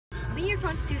think your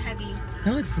phone's too heavy.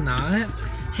 No, it's not.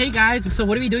 Hey guys, so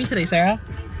what are we doing today, Sarah?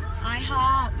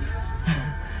 IHOP.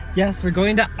 Yes, we're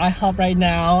going to IHOP right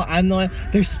now. I'm the one.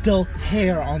 There's still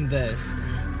hair on this.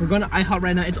 We're going to IHOP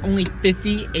right now. It's only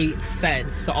 58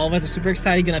 cents. So all of us are super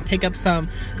excited. Gonna pick up some,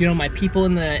 you know, my people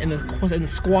in the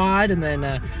squad, and then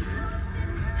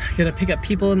gonna pick up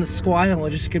people in the squad, and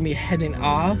we're just gonna be heading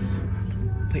off.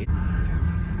 Wait.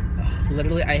 Oh,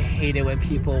 literally, I hate it when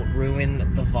people ruin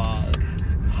the vlog.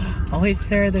 Oh wait,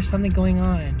 Sarah, there's something going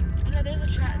on. No, there's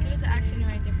an accident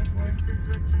right there before.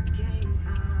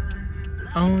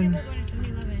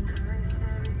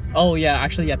 Oh yeah,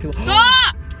 actually yeah, people.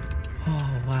 Ah! Oh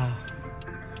wow.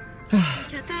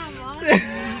 Get that vlog?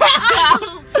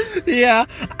 Yeah,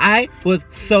 I was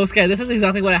so scared. This is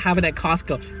exactly what happened at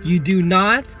Costco. You do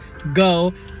not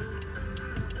go.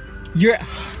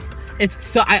 It's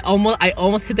so I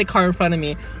almost hit the car in front of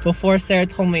me before Sarah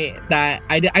told me that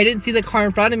I didn't see the car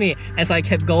in front of me, and so I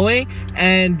kept going,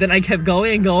 and then I kept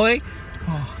going and going.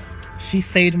 Oh, she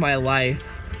saved my life.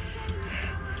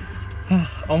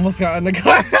 Almost got in the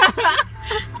car.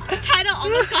 Title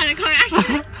almost got in a car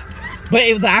accident. But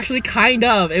it was actually kind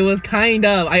of. It was kind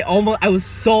of. I was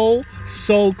so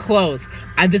close.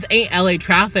 And this ain't LA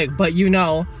traffic, but you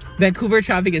know, Vancouver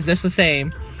traffic is just the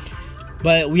same.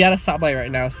 But we at a stoplight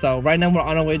right now, so right now we're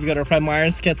on our way to go to Fred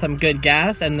Meyer's to get some good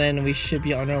gas, and then we should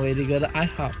be on our way to go to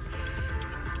IHOP.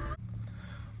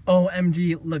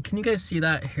 OMG, look, can you guys see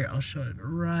that? Here, I'll show it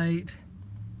right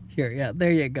here. Yeah,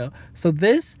 there you go. So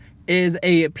this is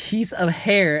a piece of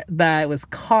hair that was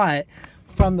caught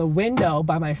from the window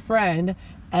by my friend.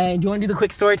 And do you want to do the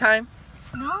quick story time?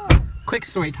 No. Quick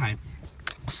story time.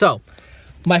 So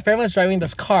my friend was driving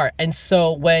this car, and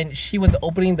so when she was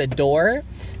opening the door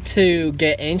to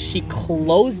get in, she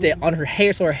closed it on her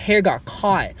hair, so her hair got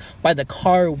caught by the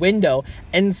car window.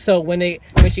 And so when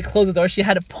she closed the door, she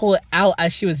had to pull it out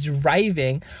as she was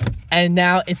driving, and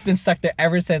now it's been stuck there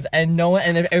ever since. And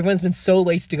everyone's been so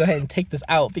lazy to go ahead and take this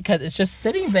out because it's just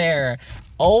sitting there.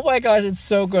 Oh my gosh, it's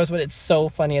so gross, but it's so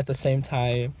funny at the same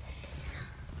time.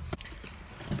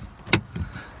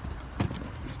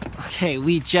 Okay,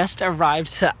 we just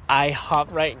arrived to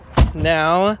IHOP right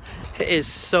now. It is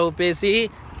so busy.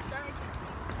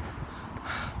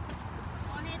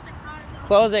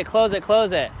 Close it, close it,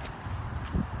 close it.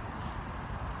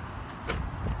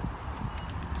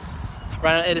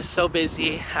 Right now it is so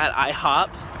busy at IHOP.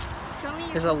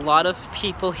 There's a lot of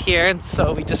people here, and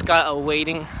so we just got a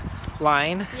waiting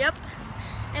line. Yep.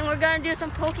 And we're gonna do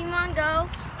some Pokemon Go.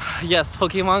 Yes,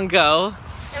 Pokemon Go.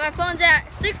 And my phone's at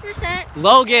 6%.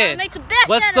 Logan, Make the best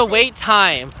what's out the of it. wait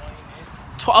time?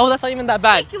 Oh, that's not even that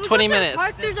bad. Hey, 20 go to the minutes.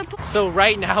 park? There's a So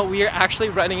right now we are actually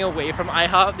running away from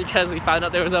IHOP because we found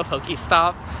out there was a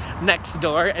Pokestop next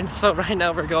door, and so right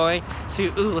now we're going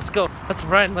to, ooh, let's go. Let's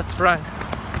run, let's run.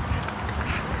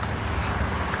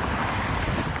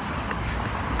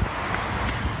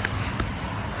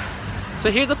 So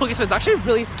here's the Pokestop. It's actually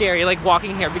really scary, like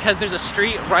walking here, because there's a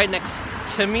street right next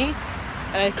to me,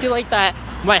 and I feel like that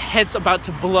my head's about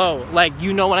to blow. Like,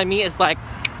 you know what I mean? It's like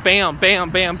bam,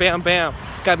 bam, bam, bam, bam.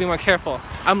 Gotta be more careful.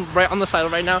 I'm right on the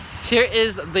side right now. Here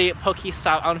is the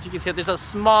Pokestop. I don't know if you can see it. There's a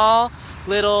small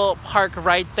little park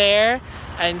right there,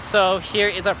 and so here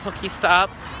is our Pokestop,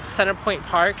 Centerpoint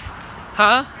Park.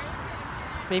 Huh?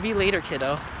 Maybe later,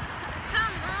 kiddo.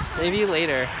 Maybe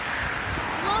later.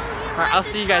 Alright, I'll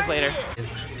see you guys later.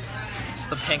 So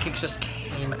the pancakes just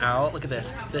came out. Look at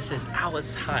this. This is, ow,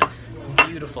 it's hot.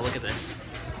 Beautiful, look at this.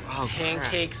 Oh,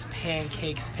 pancakes,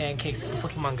 pancakes, pancakes.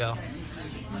 Pokemon Go.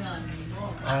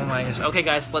 Oh my gosh. Okay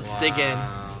guys, let's dig in.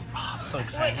 Oh, I'm so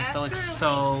excited. That looks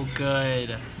so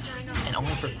good. And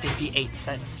only for 58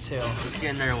 cents too. Let's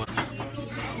get another one.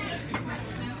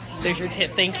 There's your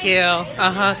tip. Thank you.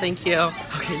 Thank you.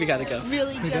 Okay, we gotta go.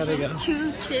 Really we gotta go.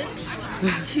 2 tips.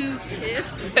 2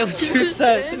 tips. It was 2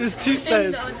 cents. It was 2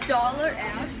 cents. And $1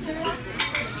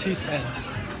 after. It's 2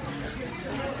 cents.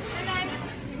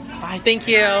 Bye. Thank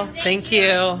you. Thank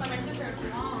you.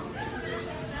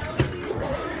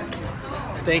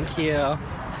 Thank you.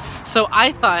 So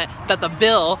I thought that the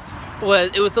bill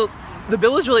was, the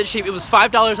bill was really cheap. It was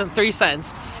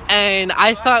 $5.03, and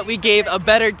I thought we gave a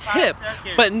better tip,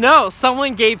 but no,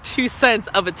 someone gave 2 cents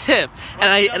of a tip,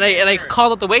 and I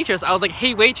called up the waitress. I was like,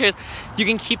 "Hey waitress, you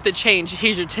can keep the change.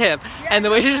 Here's your tip." And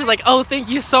the waitress was like, "Oh, thank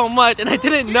you so much." And I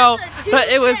didn't know that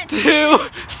it was 2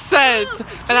 cents,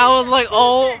 and I was like,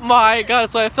 "Oh my god!"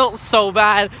 So I felt so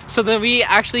bad. So then we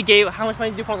actually gave, how much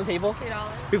money did you put on the table?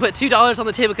 $2. We put $2 on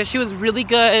the table because she was really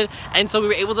good, and so we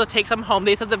were able to take some home.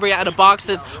 They said that we're out of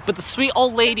boxes, but the sweet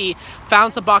old lady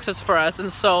found some boxes for us, and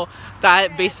so So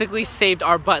that basically saved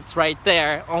our butts right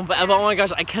there. Oh my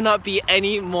gosh, I cannot be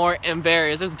any more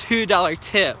embarrassed. There's a $2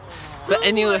 tip. But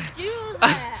anyway,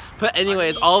 but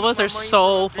anyways, all of us are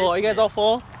so full. Are you guys all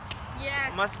full?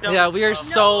 Yeah. Yeah, we are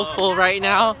so full right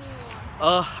now.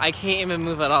 Oh, I can't even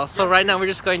move at all. So right now we're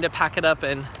just going to pack it up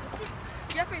and.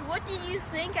 Jeffrey, what did you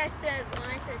think I said when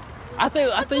I said? I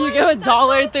thought you gave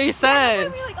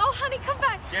 $1.03. Like, oh honey, come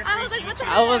back. I was like, what the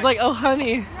heck? I was like, oh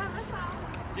honey.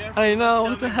 I know,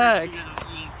 what the heck?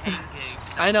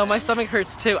 I know, my stomach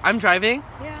hurts too. I'm driving,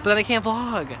 but then I can't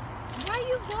vlog. Why are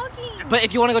you vlogging? But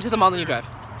if you want to go to the mall, then you drive.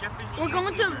 We're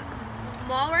going to the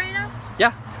mall right now?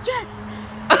 Yeah. Yes.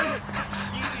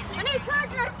 I need to charge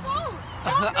my phone.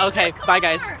 Okay, bye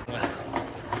guys.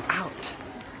 Out.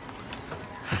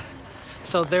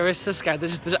 So there was this guy,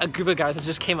 there's a group of guys that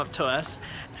just came up to us,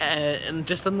 and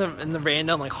just in the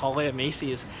random like hallway of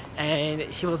Macy's, and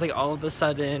he was like all of a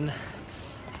sudden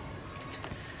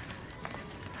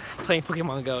playing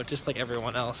Pokemon Go just like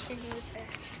everyone else. And he was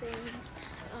saying,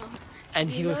 and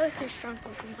he was, there's strong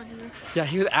Pokemon here. yeah,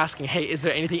 he was asking, hey, is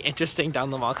there anything interesting down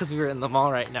the mall? Because we were in the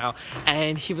mall right now,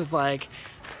 and he was like,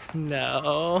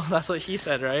 no, that's what he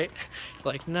said, right?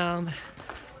 Like, no,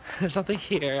 there's nothing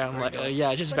here. I'm like, oh,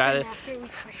 yeah, just bad.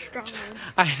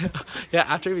 I know. Yeah,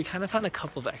 after we kind of found a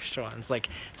couple of extra ones, like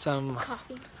some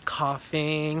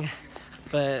coughing,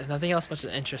 but nothing else much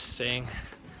interesting.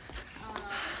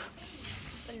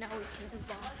 But now we can move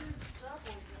on.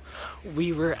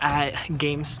 We were at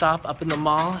GameStop up in the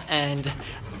mall, and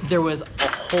there was a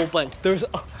whole bunch.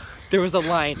 There was a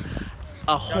line.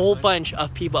 A whole bunch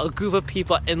of people, a group of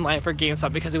people in line for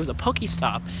GameStop because it was a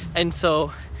Pokestop, and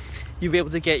so you'd be able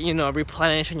to get, you know,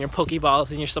 replenish on your Pokeballs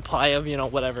and your supply of, you know,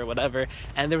 whatever.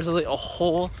 And there was a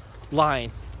whole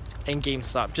line in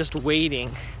GameStop just waiting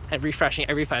and refreshing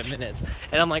every 5 minutes.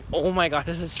 And I'm like, oh my god,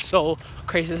 this is so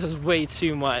crazy. This is way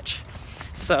too much.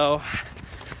 So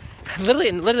literally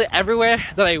everywhere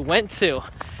that I went to,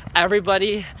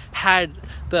 everybody had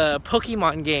the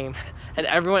Pokemon game. And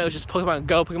everyone, it was just Pokemon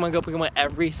Go, Pokemon Go, Pokemon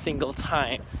every single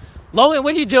time. Logan,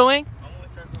 what are you doing? I'm gonna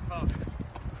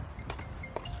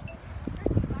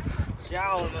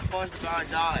check my phone's gonna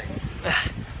die.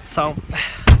 So.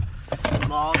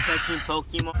 Mall catching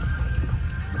Pokemon.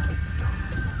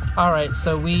 Alright,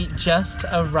 so we just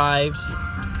arrived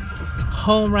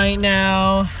home right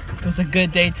now. It was a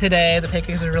good day today. The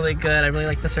pancakes are really good. I really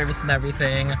like the service and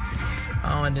everything.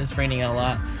 Oh, and it's raining a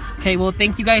lot. Okay, well,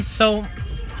 thank you guys so.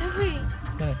 Jeffrey.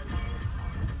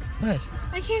 What?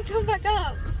 I can't come back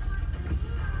up.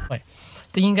 Wait.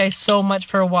 Thank you guys so much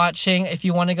for watching. If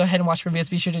you want to go ahead and watch more videos,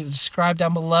 be sure to subscribe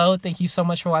down below. Thank you so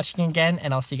much for watching again,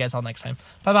 and I'll see you guys all next time.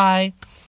 Bye-bye.